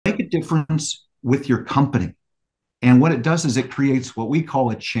difference with your company. And what it does is it creates what we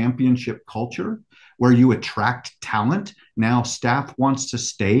call a championship culture where you attract talent. Now staff wants to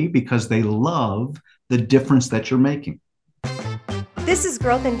stay because they love the difference that you're making. This is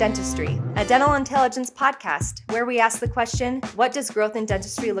Growth in Dentistry, a dental intelligence podcast where we ask the question, what does growth in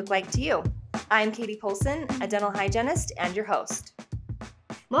dentistry look like to you? I'm Katie Polson, a dental hygienist and your host.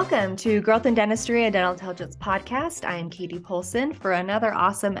 Welcome to Growth in Dentistry, a dental intelligence podcast. I am Katie Polson for another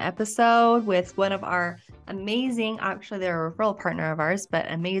awesome episode with one of our amazing, actually they're a referral partner of ours, but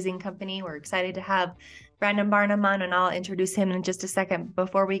amazing company. We're excited to have Barnum on, and I'll introduce him in just a second.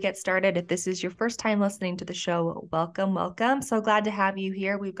 Before we get started, if this is your first time listening to the show, welcome. So glad to have you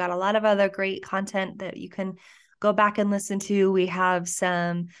here. We've got a lot of other great content that you can go back and listen to. We have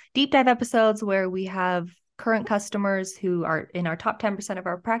some deep dive episodes where we have current customers who are in our top 10% of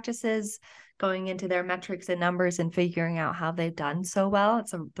our practices, going into their metrics and numbers and figuring out how they've done so well.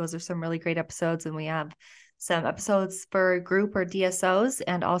 So those are some really great episodes. And we have some episodes for group or DSOs,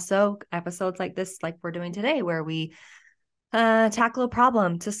 and also episodes like this, like we're doing today, where we tackle a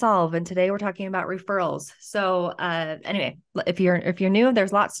problem to solve. And today we're talking about referrals. So anyway, if you're new,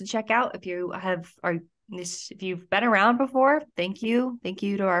 there's lots to check out. If you've been around before, thank you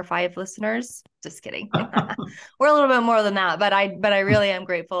to our 5 listeners. Just kidding. We're a little bit more than that, but I really am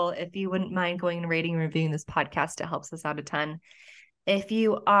grateful. If you wouldn't mind going and rating and reviewing this podcast, it helps us out a ton. If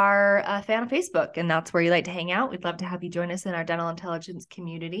you are a fan of Facebook and that's where you like to hang out, we'd love to have you join us in our dental intelligence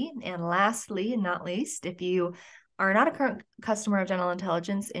community. And lastly, and not least, if you are not a current customer of dental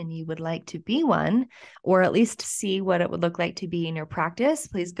intelligence and you would like to be one, or at least see what it would look like to be in your practice,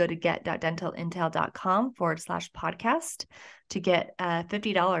 please go to get.dentalintel.com/podcast to get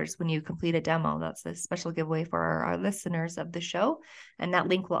 $50 when you complete a demo. That's a special giveaway for our listeners of the show. And that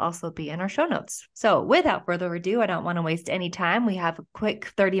link will also be in our show notes. So without further ado, I don't want to waste any time. We have a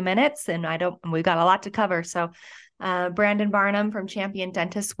quick 30 minutes and we've got a lot to cover. So Brandon Barnum from Champion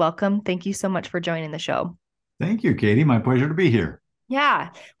Dentists, welcome. Thank you so much for joining the show. Thank you, Katie. My pleasure to be here. Yeah,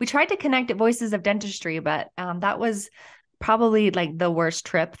 we tried to connect at Voices of Dentistry, but that was probably like the worst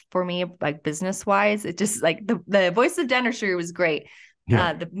trip for me, like business wise. It just like the Voice of Dentistry was great.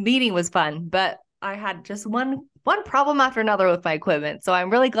 Yeah. The meeting was fun, but I had just one problem after another with my equipment. So I'm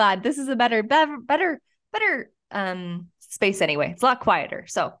really glad this is a better space anyway. It's a lot quieter.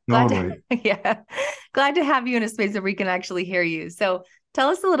 So glad to have you in a space that we can actually hear you. So tell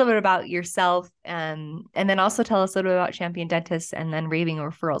us a little bit about yourself, and then also tell us a little bit about Champion Dentists and then Raving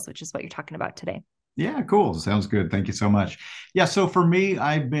Referrals, which is what you're talking about today. Yeah, cool. Sounds good. Thank you so much. Yeah, so for me,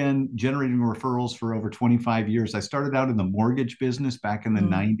 I've been generating referrals for over 25 years. I started out in the mortgage business back in the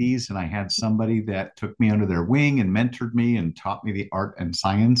 90s, and I had somebody that took me under their wing and mentored me and taught me the art and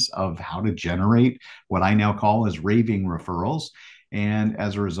science of how to generate what I now call as raving referrals. And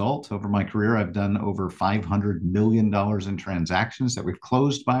as a result, over my career, I've done over $500 million in transactions that we've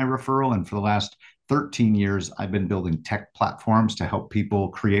closed by referral. And for the last 13 years, I've been building tech platforms to help people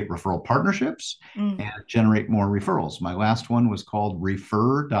create referral partnerships and generate more referrals. My last one was called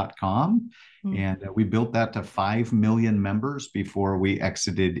refer.com. And we built that to 5 million members before we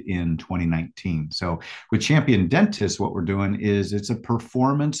exited in 2019. So with Champion Dentists, what we're doing is it's a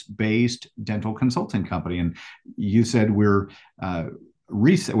performance-based dental consulting company. And you said we're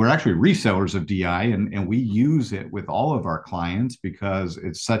actually resellers of DI, and we use it with all of our clients because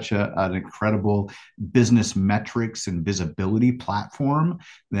it's such an incredible business metrics and visibility platform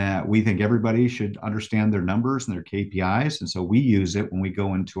that we think everybody should understand their numbers and their KPIs. And so we use it when we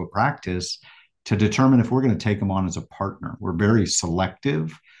go into a practice to determine if we're going to take them on as a partner. We're very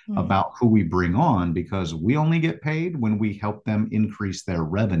selective about who we bring on because we only get paid when we help them increase their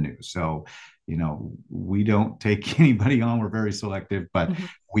revenue. So we don't take anybody on. We're very selective, but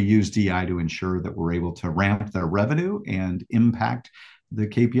we use DI to ensure that we're able to ramp their revenue and impact the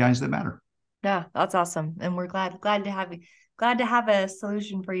KPIs that matter. Yeah, that's awesome. And we're glad to have you. Glad to have a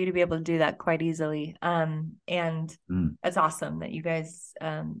solution for you to be able to do that quite easily. And it's awesome that you guys,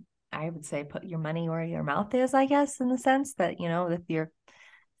 I would say, put your money where your mouth is, I guess, in the sense that,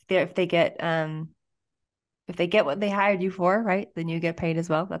 if they get what they hired you for, right, then you get paid as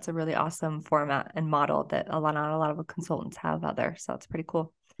well. That's a really awesome format and model that not a lot of consultants have out there. So it's pretty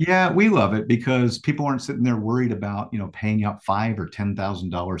cool. Yeah, we love it because people aren't sitting there worried about, paying out $5,000 or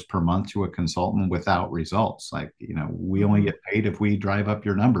 $10,000 per month to a consultant without results. Like, we only get paid if we drive up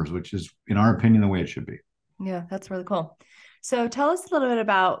your numbers, which is, in our opinion, the way it should be. Yeah, that's really cool. So tell us a little bit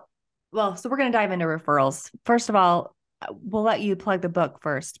about, so we're going to dive into referrals. First of all, we'll let you plug the book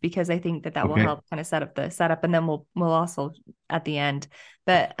first, because I think that will Okay. help kind of set up the setup, and then we'll also at the end.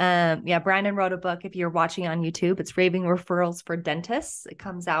 But yeah, Brandon wrote a book. If you're watching on YouTube, it's Raving Referrals for Dentists. It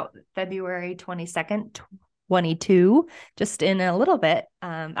comes out February 22nd, 22, just in a little bit.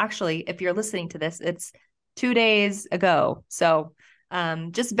 Actually, if you're listening to this, it's 2 days ago. So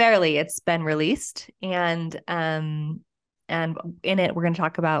just barely it's been released. And in it, we're going to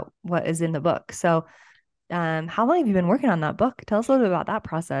talk about what is in the book. So how long have you been working on that book? Tell us a little bit about that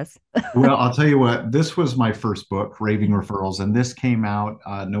process. Well, I'll tell you what, this was my first book, Raving Referrals, and this came out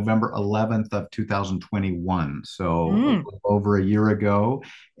November 11th of 2021. So a Mm. little over a year ago.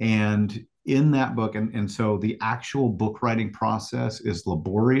 And in that book, and so the actual book writing process is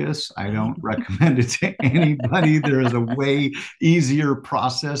laborious. I don't recommend it to anybody. There is a way easier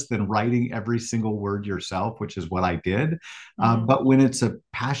process than writing every single word yourself, which is what I did. But when it's a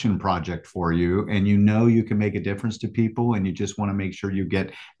passion project for you and you know you can make a difference to people and you just want to make sure you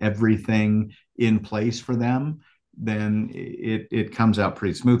get everything in place for them, then it comes out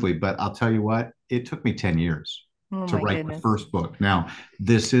pretty smoothly. But I'll tell you what, it took me 10 years Oh to my write the goodness. first book. Now,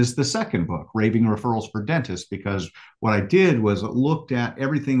 this is the second book, Raving Referrals for Dentists, because what I did was looked at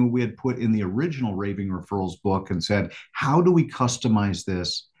everything we had put in the original Raving Referrals book and said, how do we customize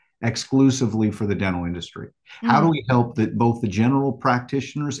this exclusively for the dental industry? How do Mm. we help that both the general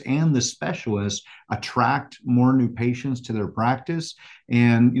practitioners and the specialists attract more new patients to their practice?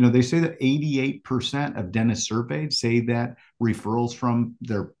 And they say that 88% of dentists surveyed say that referrals from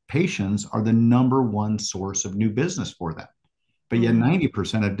their patients are the number one source of new business for them. But yet Mm.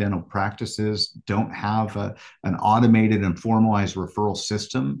 90% of dental practices don't have an automated and formalized referral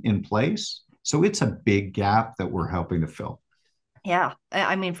system in place. So it's a big gap that we're helping to fill. Yeah,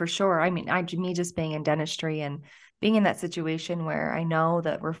 I mean, for sure. I mean, me just being in dentistry and being in that situation where I know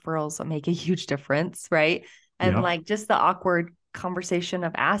that referrals make a huge difference, right? And Yeah. like just the awkward conversation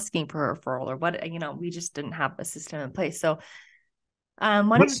of asking for a referral or what, we just didn't have a system in place. So,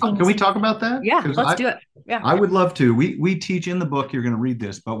 one of the Can things, we talk about that? yeah, Because let's do it. Yeah. I would love to. We teach in the book, you're going to read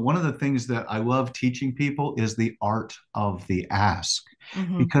this, but one of the things that I love teaching people is the art of the ask,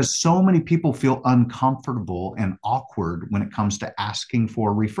 Mm-hmm. because so many people feel uncomfortable and awkward when it comes to asking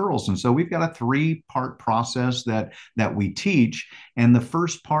for referrals. And so we've got a three-part process that we teach, and the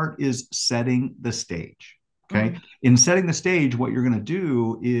first part is setting the stage. Okay. Mm. In setting the stage, what you're going to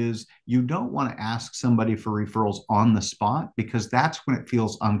do is you don't want to ask somebody for referrals on the spot, because that's when it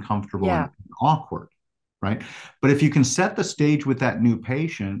feels uncomfortable and Yeah. awkward, right? But if you can set the stage with that new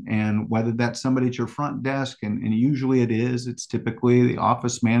patient, and whether that's somebody at your front desk, and usually it's typically the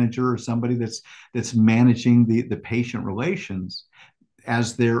office manager or somebody that's managing the patient relations,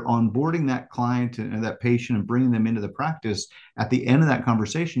 as they're onboarding that client and that patient and bringing them into the practice, at the end of that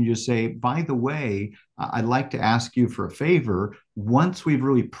conversation, you say, by the way, I'd like to ask you for a favor. Once we've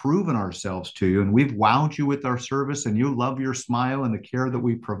really proven ourselves to you and we've wowed you with our service and you love your smile and the care that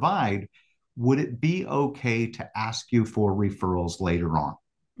we provide, would it be okay to ask you for referrals later on?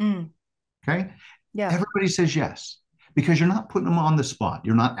 Mm. Okay. Yeah. Everybody says yes, because you're not putting them on the spot.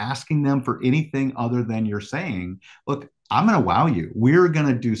 You're not asking them for anything other than you're saying, look, I'm going to wow you. We're going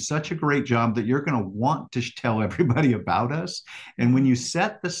to do such a great job that you're going to want to tell everybody about us. And when Mm-hmm. you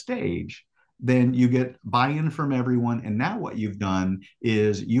set the stage, then you get buy-in from everyone. And now what you've done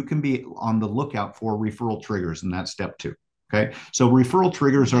is you can be on the lookout for referral triggers, and that's step two. Okay. So referral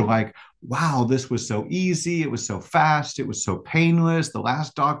triggers are like, wow, this was so easy. It was so fast. It was so painless. The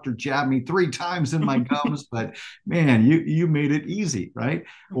last doctor jabbed me 3 times in my gums, but man, you made it easy, right?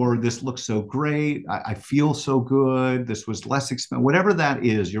 Or this looks so great. I feel so good. This was less expensive. Whatever that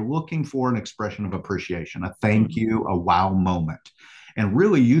is, you're looking for an expression of appreciation, a thank Mm-hmm. you, a wow moment. And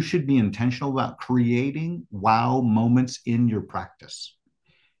really, you should be intentional about creating wow moments in your practice.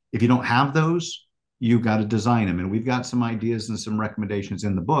 If you don't have those, you've got to design them. And we've got some ideas and some recommendations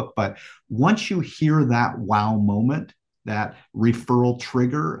in the book. But once you hear that wow moment, that referral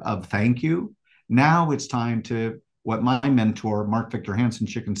trigger of thank you, now it's time to what my mentor, Mark Victor Hansen,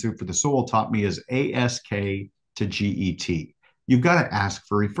 Chicken Soup for the Soul, taught me is ASK to GET. You've got to ask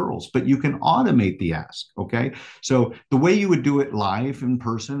for referrals, but you can automate the ask. Okay. So the way you would do it live in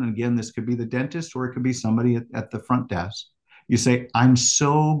person, and again, this could be the dentist or it could be somebody at the front desk. You say, I'm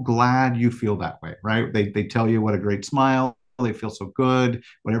so glad you feel that way, right? They tell you what a great smile, they feel so good,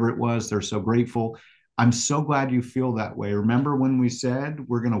 whatever it was, they're so grateful. I'm so glad you feel that way. Remember when we said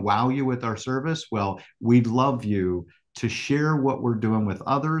we're going to wow you with our service? Well, we'd love you to share what we're doing with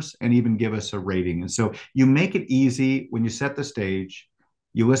others and even give us a rating. And so you make it easy when you set the stage,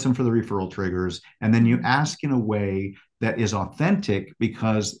 you listen for the referral triggers, and then you Mm-hmm. ask in a way that is authentic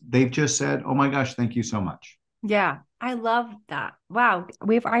because they've just said, oh my gosh, thank you so much. Yeah. I love that. Wow.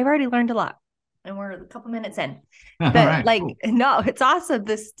 I've already learned a lot and we're a couple minutes in. All But right, like, cool. no, it's awesome.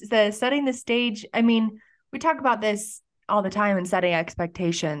 The setting the stage. I mean, we talk about this all the time in setting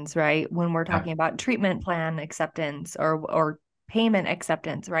expectations, right? When we're Yeah, talking about treatment plan acceptance or payment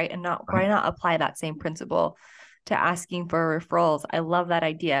acceptance, right? And not right. why not apply that same principle to asking for referrals? I love that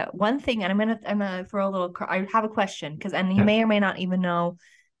idea. One thing, and I'm gonna throw a little. I have a question because, and you Yeah, may or may not even know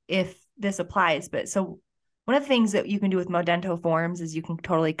if this applies, but so one of the things that you can do with Modento forms is you can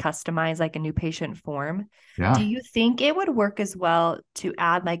totally customize like a new patient form. Do yeah. you think it would work as well to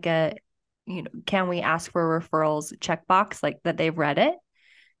add like can we ask for referrals checkbox, like that they've read it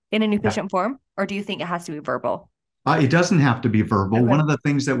in a new Yeah. patient form? Or do you think it has to be verbal? It doesn't have to be verbal. Okay. One of the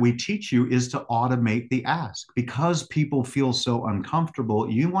things that we teach you is to automate the ask because people feel so uncomfortable.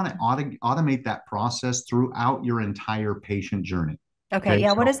 You want to automate that process throughout your entire patient journey. Okay. Okay.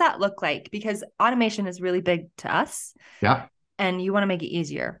 Yeah. What So, does that look like? Because automation is really big to us yeah. and you want to make it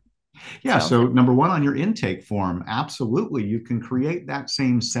easier. Yeah. So, So, number one, on your intake form, absolutely, you can create that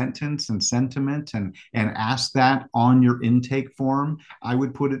same sentence and sentiment and ask that on your intake form. I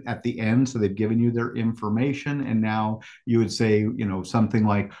would put it at the end, so they've given you their information, and now you would say, something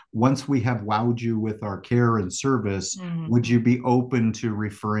like, "Once we have wowed you with our care and service, mhm. would you be open to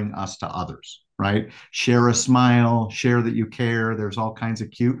referring us to others?" Right? Share a smile, share that you care. There's all kinds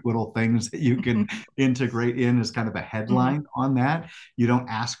of cute little things that you can integrate in as kind of a Mhm. headline on that. You don't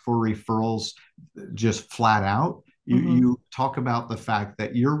ask for referrals just flat out. You, Mhm. you talk about the fact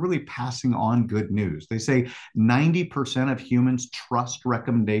that you're really passing on good news. They say 90% of humans trust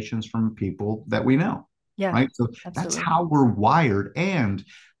recommendations from people that we know, Yeah, right? So that's absolutely. how we're wired. And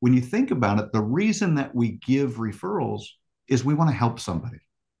when you think about it, the reason that we give referrals is we want to help somebody.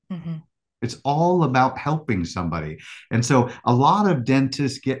 Mhm. It's all about helping somebody. And so a lot of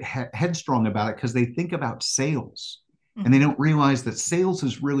dentists get headstrong about it because they think about sales and they Mhm. don't realize that sales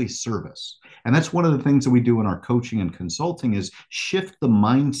is really service. And that's one of the things that we do in our coaching and consulting is shift the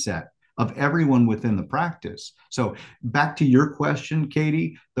mindset of everyone within the practice. So back to your question,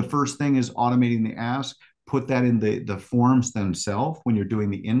 Katie, the first thing is automating the ask, put that in the forms themselves when you're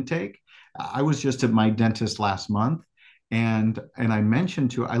doing the intake. I was just at my dentist last month and I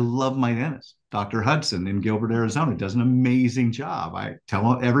mentioned to her, I love my dentist, Dr. Hudson in Gilbert, Arizona, does an amazing job. I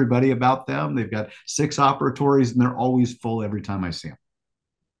tell everybody about them. They've got 6 operatories and they're always full every time I see them.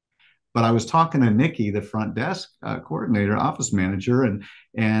 But I was talking to Nikki, the front desk coordinator, office manager,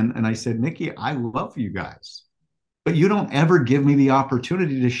 and I said, Nikki, I love you guys, but you don't ever give me the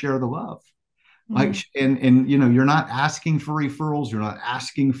opportunity to share the love. Like, Mhm. and you're not asking for referrals, you're not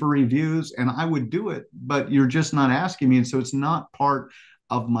asking for reviews, and I would do it, but you're just not asking me, and so it's not part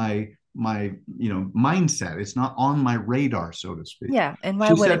of my mindset. It's not on my radar, so to speak. Yeah, and why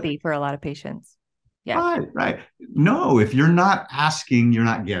She would it said, be for a lot of patients? Yeah. right, right. No, if you're not asking, you're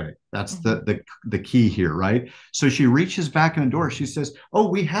not getting. That's Mhm. the key here, right? So she reaches back in the door. She says, "Oh,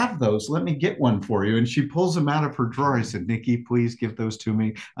 we have those. Let me get one for you." And she pulls them out of her drawer. I said, "Nikki, please give those to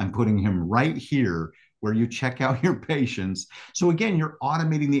me. I'm putting him right here where you check out your patients." So again, you're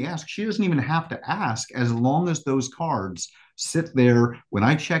automating the ask. She doesn't even have to ask as long as those cards sit there when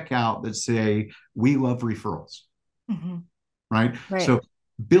I check out that say, "We love referrals." Mhm. Right? Right. So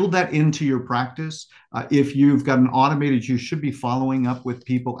build that into your practice. If you've got an automated, you should be following up with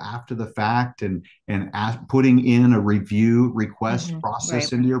people after the fact and putting in a review request Mhm. process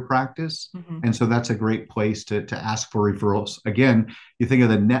Right. into your practice. Mhm. And so that's a great place to ask for referrals. Again, you think of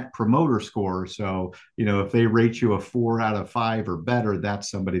the net promoter score. So, if they rate you a 4 out of 5 or better,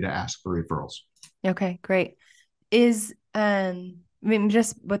 that's somebody to ask for referrals. Okay, great. Is I mean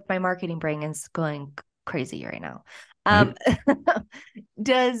just with my marketing brain is going crazy right now. Um Right?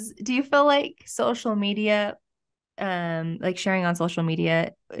 do you feel like social media like sharing on social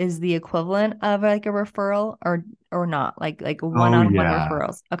media is the equivalent of like a referral or not? Like Oh, one-on-one yeah.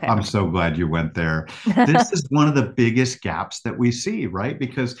 referrals. Okay. I'm so glad you went there. This is one of the biggest gaps that we see, right?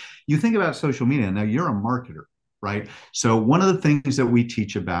 Because you think about social media. Now, you're a marketer, right? So, one of the things that we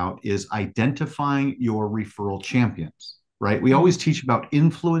teach about is identifying your referral champions, right? We always Mhm. teach about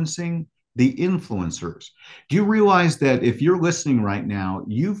influencing the influencers. Do you realize that if you're listening right now,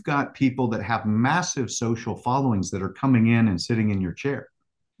 you've got people that have massive social followings that are coming in and sitting in your chair?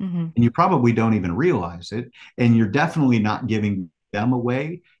 Mhm. And you probably don't even realize it. And you're definitely not giving them a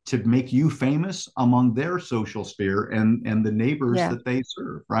way to make you famous among their social sphere and the neighbors Yeah. that they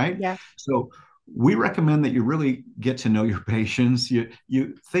serve, right? Yeah. So we recommend that you really get to know your patients.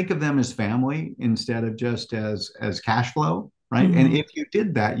 You think of them as family instead of just as cash flow, right? And Mhm. if you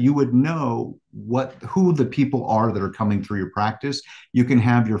did that, you would know who the people are that are coming through your practice. You can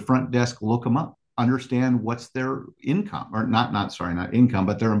have your front desk look them up. understand what's their income, or not income,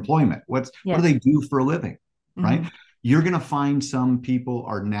 but their employment. What do Yes. they do for a living, right? Hmm. You're going to find some people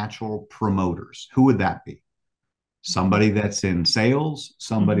are natural promoters. Who would that be? Somebody that's in sales,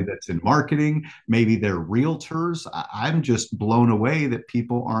 somebody Hmm. that's in marketing, maybe they're realtors. I'm just blown away that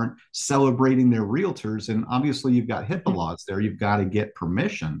people aren't celebrating their realtors. And obviously, you've got HIPAA laws there. You've got to get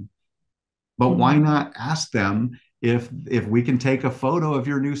permission. But why Hmm. not ask them if we can take a photo of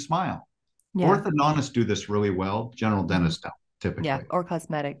your new smile? Yeah. Orthodontists do this really well. General Hmm. dentists don't Yeah. typically, Or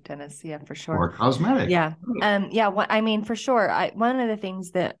cosmetic dentists. Yeah, for sure. or cosmetic. Yeah. Yeah. I mean, for sure. One of the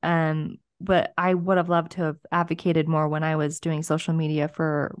things that, but I would have loved to have advocated more when I was doing social media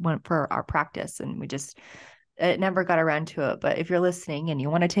for our practice, and it never got around to it. But if you're listening and you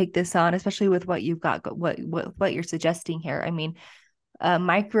want to take this on, especially with what you've got, what you're suggesting here, I mean,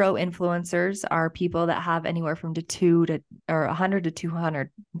 micro influencers are people that have anywhere from to two to or 100 to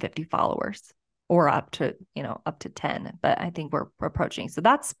 250 followers, or up to 10. But I think we're approaching. So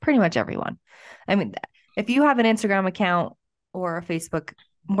that's pretty much everyone. I mean, if you have an Instagram account or a Facebook,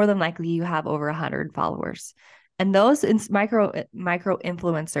 more than likely you have over 100 followers. And those micro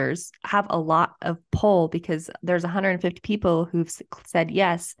influencers have a lot of pull because there's 150 people who've said,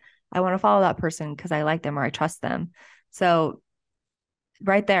 yes, I want to follow that person because I like them or I trust them. So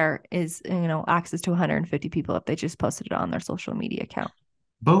right there is, access to 150 people if they just posted it on their social media account.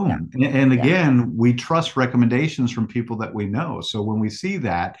 Yeah. Boom. And Yeah. again, we trust recommendations from people that we know. So when we see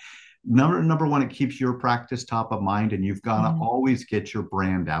that, number one, it keeps your practice top of mind, and you've got to Mhm. always get your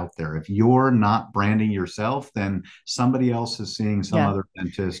brand out there. If you're not branding yourself, then somebody else is seeing some Yeah. other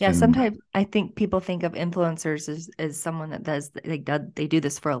dentist. Yeah. And Sometimes I think people think of influencers as someone that they do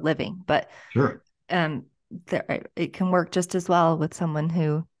this for a living, but sure, um, it can work just as well with someone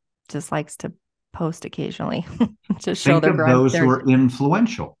who just likes to post occasionally to show think their of grunt. those who are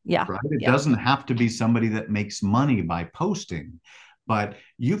influential, Yeah. right? It Yeah. doesn't have to be somebody that makes money by posting, but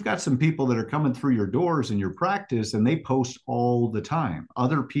you've got some people that are coming through your doors in your practice and they post all the time.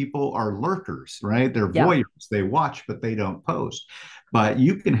 Other people are lurkers, right? They're Yeah. voyeurs. They watch, but they don't post. But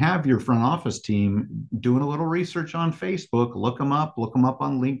you can have your front office team doing a little research on Facebook, look them up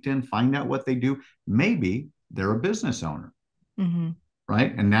on LinkedIn, find out what they do. Maybe they're a business owner, Hmm.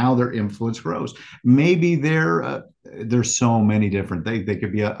 right? And now their influence grows. Maybe there's so many different. They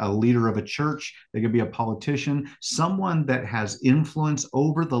could be a leader of a church. They could be a politician, someone that has influence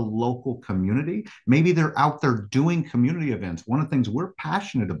over the local community. Maybe they're out there doing community events. One of the things we're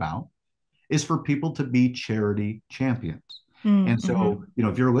passionate about is for people to be charity champions. And Mm-hmm. so,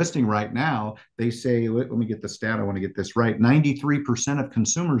 if you're listening right now, they say, let me get the stat. I want to get this right. 93% of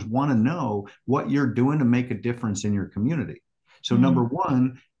consumers want to know what you're doing to make a difference in your community. So, number Mm-hmm.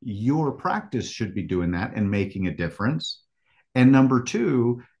 one, your practice should be doing that and making a difference. And number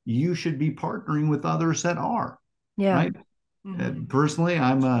two, you should be partnering with others that are, Yeah. right? Mm-hmm. Personally,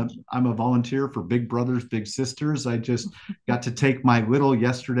 I'm a volunteer for Big Brothers Big Sisters. I just got to take my little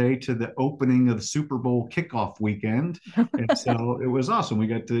yesterday to the opening of the Super Bowl kickoff weekend, and so it was awesome.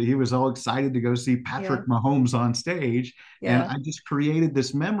 He was all excited to go see Yeah. Patrick Mahomes on stage, and Yeah. I just created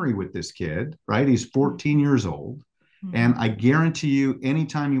this memory with this kid. Right, he's 14 years old. Mm-hmm. And I guarantee you,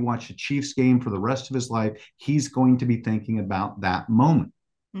 anytime you watch a Chiefs game for the rest of his life, he's going to be thinking about that moment.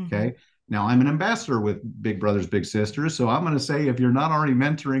 Mm-hmm. Okay. Now, I'm an ambassador with Big Brothers Big Sisters. So I'm going to say if you're not already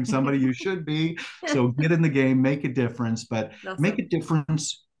mentoring somebody, you should be. So get in the game, make a difference, but make a Awesome.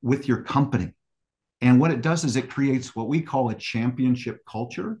 difference with your company. And what it does is it creates what we call a championship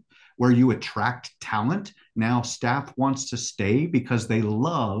culture where you attract talent. Now, staff wants to stay because they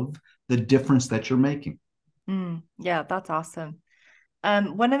love the difference that you're making. Yeah, that's awesome.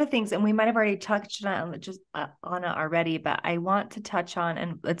 One of the things, and we might have already touched on it on it already, but I want to touch on,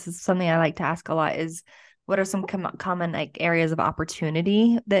 and it's something I like to ask a lot, is what are some common like areas of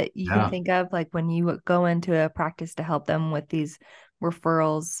opportunity that you can Yeah. think of, like when you go into a practice to help them with these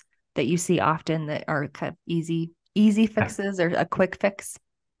referrals that you see often that are kind of easy fixes or a quick fix.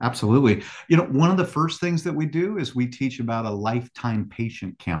 Absolutely. One of the first things that we do is we teach about a lifetime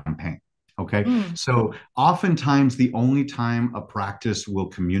patient campaign. Okay. Mm, So oftentimes the only time a practice will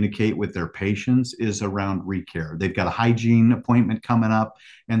communicate with their patients is around recare. They've got a hygiene appointment coming up.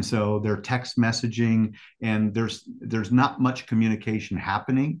 And so they're text messaging, and there's not much communication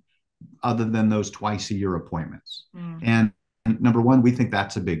happening other than those twice a year appointments. mm, And number one, we think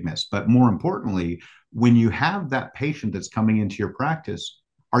that's a big miss. But more importantly, when you have that patient that's coming into your practice,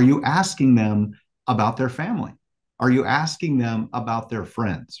 are you asking them about their family? Are you asking them about their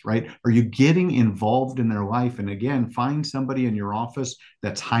friends, right? Are you getting involved in their life? And again, find somebody in your office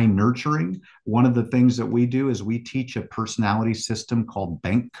that's high nurturing. One of the things that we do is we teach a personality system called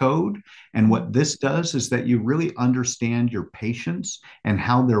bank code. And what this does is that you really understand your patients and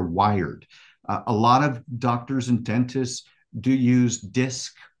how they're wired. A lot of doctors and dentists do use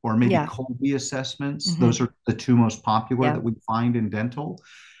DISC or maybe Yeah. Colby assessments. Mm-hmm. Those are the two most popular Yeah. that we find in dental,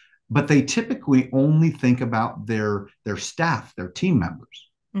 but they typically only think about their staff, their team members,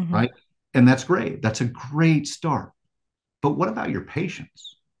 Mm-hmm. right? And that's great. That's a great start. But what about your patients?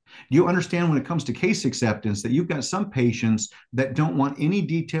 You understand when it comes to case acceptance that you've got some patients that don't want any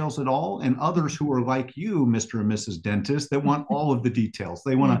details at all, and others who are like you, Mr. and Mrs. Dentist, that want all of the details.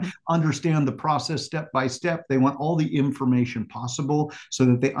 They want Mm-hmm. to understand the process step by step. They want all the information possible so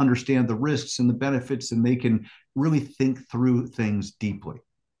that they understand the risks and the benefits and they can really think through things deeply.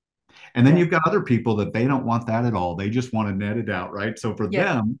 And then Yeah. you've got other people that they don't want that at all. They just want to net it out, right? So for Yep.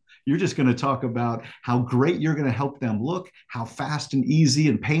 them, you're just going to talk about how great you're going to help them look, how fast and easy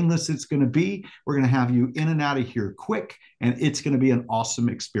and painless it's going to be. We're going to have you in and out of here quick, and it's going to be an awesome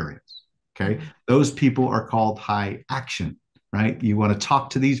experience. Okay. Mm-hmm. Those people are called high action, right? You want to talk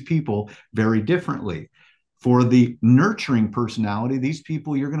to these people very differently. For the nurturing personality, these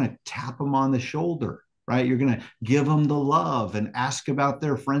people, you're going to tap them on the shoulder, right? You're going to give them the love and ask about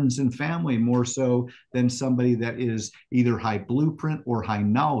their friends and family more so than somebody that is either high blueprint or high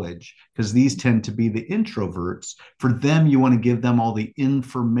knowledge, because these tend to be the introverts. For them, you want to give them all the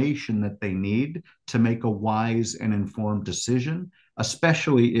information that they need to make a wise and informed decision,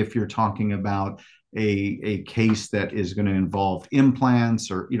 especially if you're talking about a case that is going to involve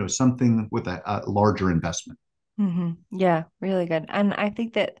implants or something with a larger investment. Mm-hmm. Yeah, really good. And I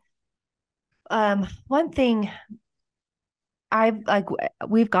think that one thing I've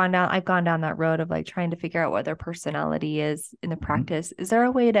gone down that road of like trying to figure out what their personality is in the practice. Is there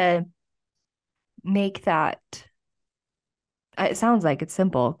a way to make that? It sounds like it's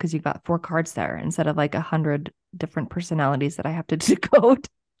simple because you've got 4 cards there instead of like 100 different personalities that I have to decode.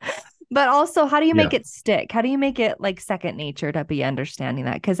 But also, how do you Yeah. make it stick? How do you make it like second nature to be understanding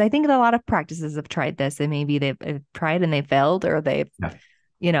that? Because I think that a lot of practices have tried this and maybe they've tried and they failed or they've, Yeah.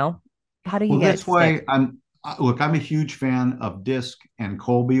 you know, how do you Well, get it that's to stick? why I'm a huge fan of DISC and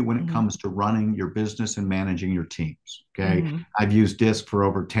Colby when it Mm-hmm. comes to running your business and managing your teams. Okay. Mm-hmm. I've used DISC for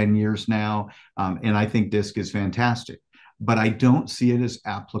over 10 years now, and I think DISC is fantastic. But I don't see it as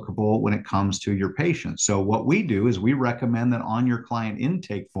applicable when it comes to your patients. So what we do is we recommend that on your client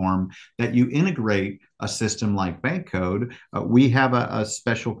intake form that you integrate a system like Bankcode. We have a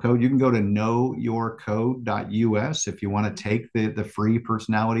special code. You can go to knowyourcode.us if you want to take the free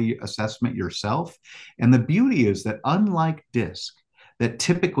personality assessment yourself. And the beauty is that unlike DISC, that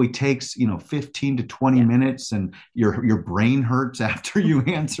typically takes 15 to 20 Yeah. minutes and your brain hurts after you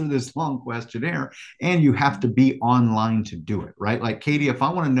answer this long questionnaire, and you have to be online to do it, right? Like Katie, if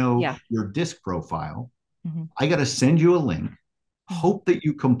I want to know Yeah. your DISC profile, Mm-hmm. I got to send you a link, Mm-hmm. hope that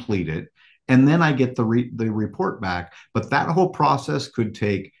you complete it, and then I get the report back. But that whole process could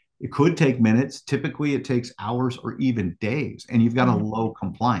take minutes. Typically, it takes hours or even days, and you've got a Mm-hmm. low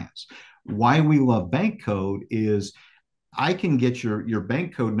compliance. Why we love bank code is I can get your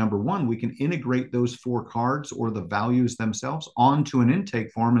bank code number one. We can integrate those 4 cards or the values themselves onto an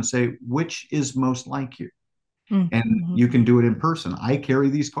intake form and say, which is most like you? And Mm-hmm. you can do it in person. I carry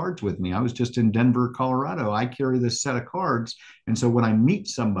these cards with me. I was just in Denver, Colorado. I carry this set of cards. And so when I meet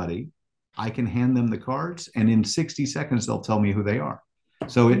somebody, I can hand them the cards, and in 60 seconds, they'll tell me who they are.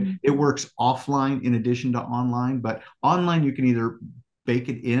 So Mm-hmm. it works offline in addition to online, but online you can either bake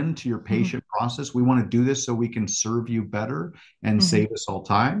it into your Mm-hmm. patient process. We want to do this so we can serve you better and Mm-hmm. save us all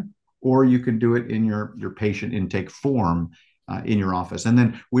time, or you can do it in your patient intake form in your office. And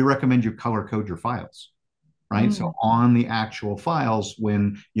then we recommend you color code your files, right? So on the actual files,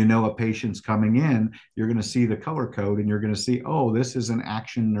 when a patient's coming in, you're going to see the color code and you're going to see, oh, this is an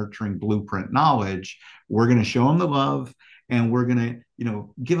action nurturing blueprint knowledge. We're going to show them the love, and we're going to,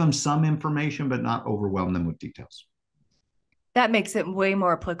 give them some information, but not overwhelm them with details. That makes it way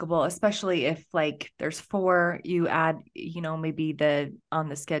more applicable, especially if like there's 4, you add, maybe on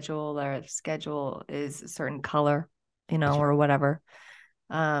the schedule or schedule is a certain color, That's right. or whatever.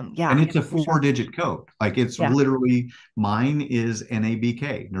 And Yeah, it's a for sure. 4-digit code. Like it's Yeah. literally, mine is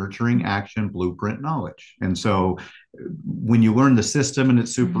NABK, Nurturing Action Blueprint Knowledge. And so when you learn the system and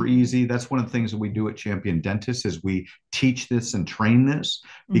it's super easy, that's one of the things that we do at Champion Dentist is we teach this and train this,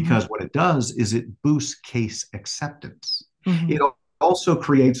 because what it does is it boosts case acceptance. Mm-hmm. It also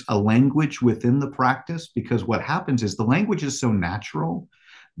creates a language within the practice, because what happens is the language is so natural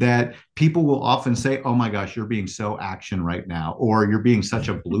that people will often say, oh my gosh, you're being so action right now, or you're being such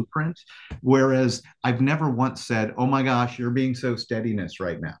a blueprint. Whereas I've never once said, oh my gosh, you're being so steadiness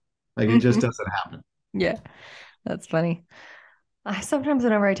right now. Like it just doesn't happen. Yeah, that's funny. I sometimes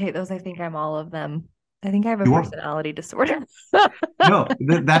whenever I take those, I think I'm all of them. I think I have a You are. personality disorder. No,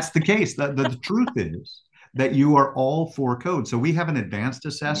 that's the case. The truth is that you are all four codes. So we have an advanced Yeah.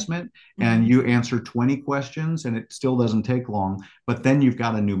 assessment Mhm. and you answer 20 questions and it still doesn't take long. But then you've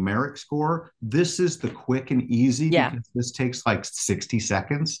got a numeric score. This is the quick and easy Yeah. because this takes like 60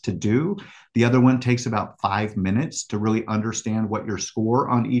 seconds to do. The other one takes about 5 minutes to really understand what your score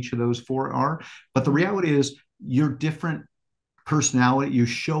on each of those four are. But the Mhm. reality is you're different personality. You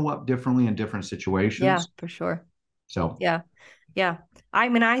show up differently in different Yeah, situations. for sure. So Yeah. Yeah. I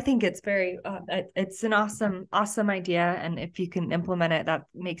mean, I think it's very, it's an awesome idea. And if you can implement it, that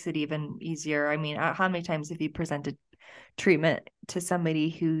makes it even easier. I mean, how many times have you presented treatment to somebody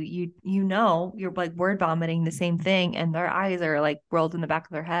who you're like word vomiting the same thing and their eyes are like rolled in the back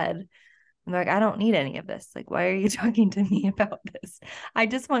of their head. And they're like, I don't need any of this. Like, why are you talking to me about this? I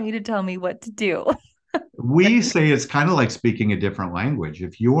just want you to tell me what to do. we say it's kind of like speaking a different language.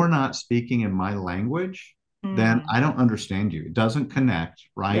 If you're not speaking in my language, then Mm, I don't understand you. It doesn't connect,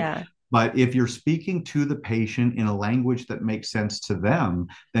 right? yeah. But if you're speaking to the patient in a language that makes sense to them,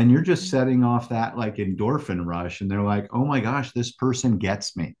 then you're just Mhm. setting off that like endorphin rush. And they're like, oh my gosh, this person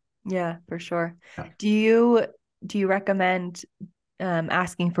gets me. Yeah, for sure. Yeah. Do you recommend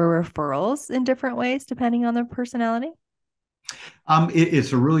asking for referrals in different ways depending on their personality?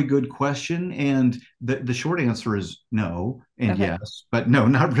 It's a really good question. And the short answer is no and Okay. yes, but no,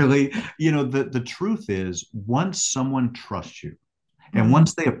 not really. The truth is once someone trusts you, and Mm,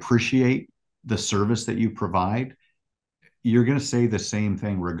 once they appreciate the service that you provide, you're going to say the same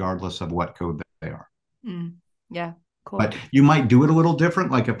thing regardless of what code they are. mm, yeah, But cool. you might do it a little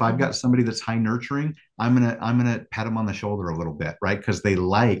different. Like if I've Mm, got somebody that's high nurturing, I'm gonna pat them on the shoulder a little bit, right? Because they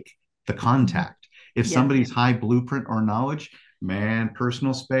like the mhm. contact. If Yeah, somebody's high blueprint or knowledge, man,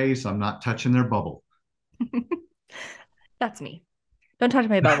 personal space, I'm not touching their bubble. that's me. Don't touch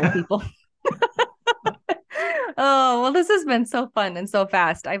my bubble, people. Oh, well, this has been so fun and so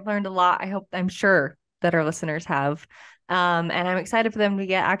fast. I've learned a lot. I'm sure that our listeners have. And I'm excited for them to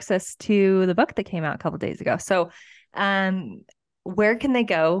get access to the book that came out a couple days ago. So, um, where can they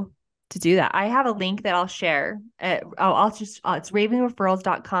go to do that? I have a link that I'll share. It's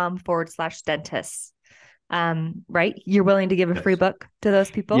ravingreferrals.com/dentists. Right? You're willing to give a free Yes. book to those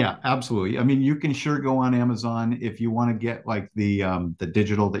people? Yeah, absolutely. I mean, you can sure go on Amazon if you want to get like the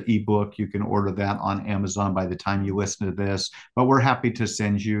digital, the ebook. You can order that on Amazon by the time you listen to this. But we're happy to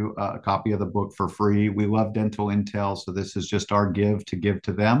send you a copy of the book for free. We love dental intel, so this is just our give to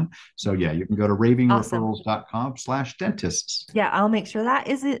them. So yeah, you can go to Awesome. ravingreferrals.com/dentists. Yeah, I'll make sure that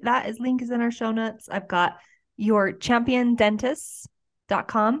is link is in our show notes. I've got your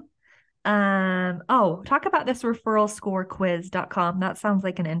championdentists.com. Oh, talk about this referral score quiz.com. That sounds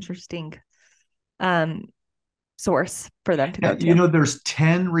like an interesting um source for them to go to. There's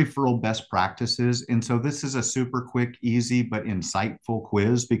 10 referral best practices. And so this is a super quick, easy, but insightful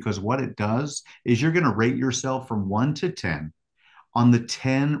quiz because what it does is you're going to rate yourself from 1 to 10 on the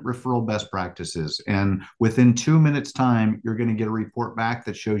 10 referral best practices. And within 2 minutes' time, you're going to get a report back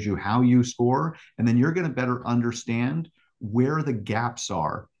that shows you how you score. And then you're going to better understand where the gaps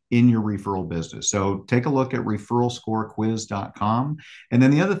are in your referral business. So take a look at referralscorequiz.com. And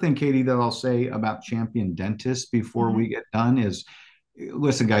then the other thing, Katie, that I'll say about Champion Dentists before Mm-hmm. we get done is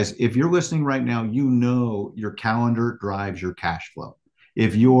listen, guys, if you're listening right now, you know your calendar drives your cash flow.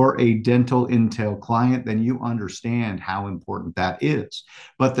 If you're a dental intel client, then you understand how important that is.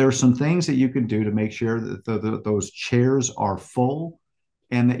 But there are some things that you can do to make sure that those chairs are full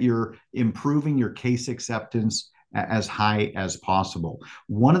and that you're improving your case acceptance as high as possible.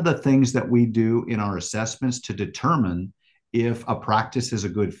 One of the things that we do in our assessments to determine if a practice is a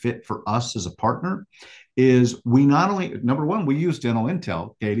good fit for us as a partner is we not only number one we use dental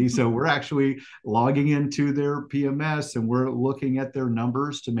intel, Katie, so we're actually logging into their PMS and we're looking at their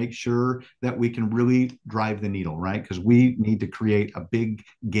numbers to make sure that we can really drive the needle, right? Because we need to create a big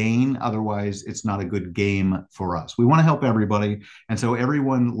gain, otherwise it's not a good game for us. We want to help everybody, and so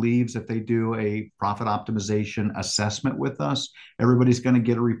everyone leaves if they do a profit optimization assessment with us. Everybody's going to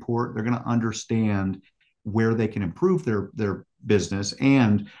get a report. They're going to understand where they can improve their business.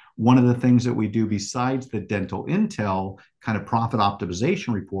 And one of the things that we do besides the dental intel kind of profit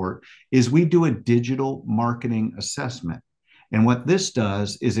optimization report is we do a digital marketing assessment. And what this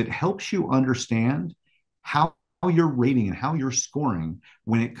does is it helps you understand how you're rating and how you're scoring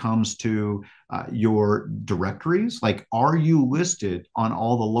when it comes to your directories. Like, are you listed on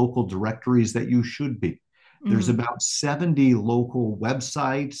all the local directories that you should be? There's about 70 local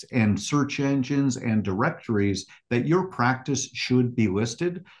websites and search engines and directories that your practice should be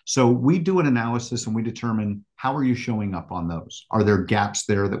listed. So we do an analysis and we determine, how are you showing up on those? Are there gaps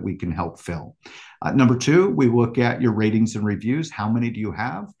there that we can help fill? Number two, we look at your ratings and reviews. How many do you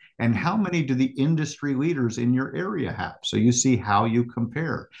have? And how many do the industry leaders in your area have? So you see how you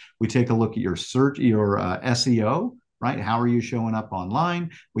compare. We take a look at your search, your SEO, right? How are you showing up online?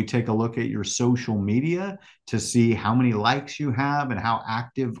 We take a look at your social media to see how many likes you have and how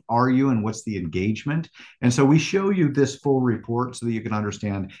active are you and what's the engagement. And so we show you this full report so that you can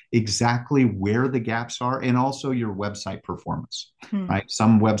understand exactly where the gaps are, and also your website performance, right?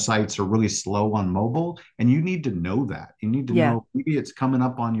 Some websites are really slow on mobile, and you need to know that. You need to know, maybe it's coming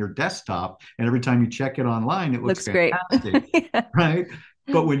up on your desktop, and every time you check it online, it looks fantastic, great. right?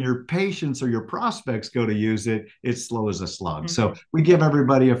 But when your patients or your prospects go to use it, it's slow as a slug. So we give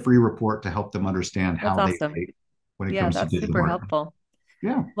everybody a free report to help them understand how they rate when it comes to digital super marketing. helpful.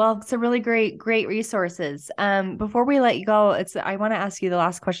 Yeah. Well, it's a really great resources. Before we let you go, I want to ask you the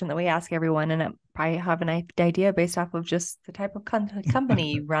last question that we ask everyone, and I have an idea based off of just the type of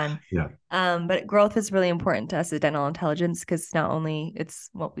company you run. Yeah. But growth is really important to us as dental intelligence, because not only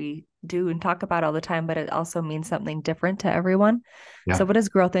it's what we do and talk about all the time, but it also means something different to everyone. Yeah. So what does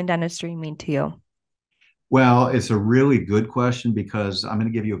growth in dentistry mean to you? Well, it's a really good question, because I'm going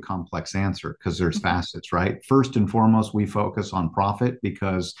to give you a complex answer because there's facets, right? First and foremost, we focus on profit,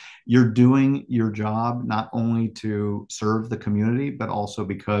 because you're doing your job not only to serve the community, but also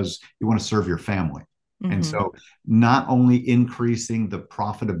because you want to serve your family. And so not only increasing the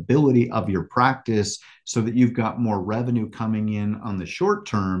profitability of your practice so that you've got more revenue coming in on the short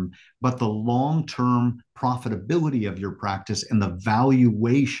term, but the long-term profitability of your practice and the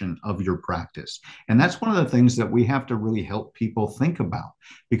valuation of your practice. And that's one of the things that we have to really help people think about,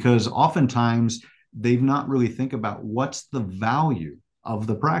 because oftentimes they've not really think about what's the value of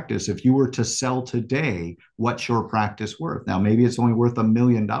the practice. If you were to sell today, what's your practice worth? Now, maybe it's only worth $1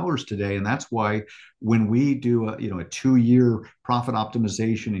 million today. And that's why when we do a 2-year profit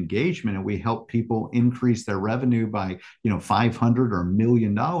optimization engagement and we help people increase their revenue by, 500 or $1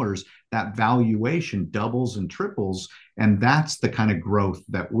 million, that valuation doubles and triples. And that's the kind of growth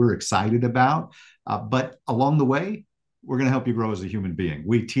that we're excited about. But along the way, we're going to help you grow as a human being.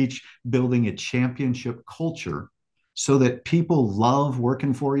 We teach building a championship culture so that people love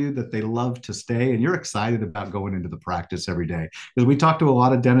working for you, that they love to stay, and you're excited about going into the practice every day. Because we talk to a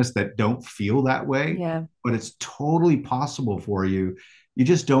lot of dentists that don't feel that way, but it's totally possible for you. You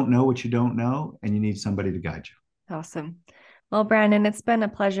just don't know what you don't know, and you need somebody to guide you. Awesome. Well, Brandon, it's been a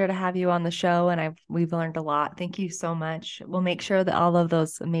pleasure to have you on the show, and we've learned a lot. Thank you so much. We'll make sure that all of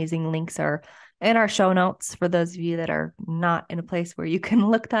those amazing links are in our show notes. For those of you that are not in a place where you can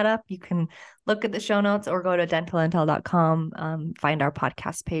look that up, you can look at the show notes or go to dentalintel.com, find our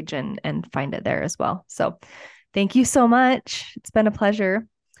podcast page and find it there as well. So thank you so much. It's been a pleasure.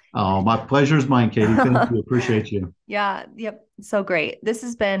 Oh, my pleasure is mine, Katie. Thank you. Appreciate you. Yeah. Yep. So great. This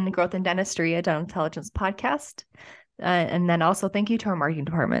has been Growth in Dentistry, a dental intelligence podcast. And then also thank you to our marketing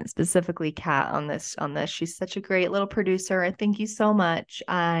department, specifically Kat on this. She's such a great little producer. Thank you so much.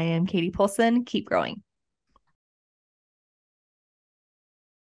 I am Katie Polson. Keep growing.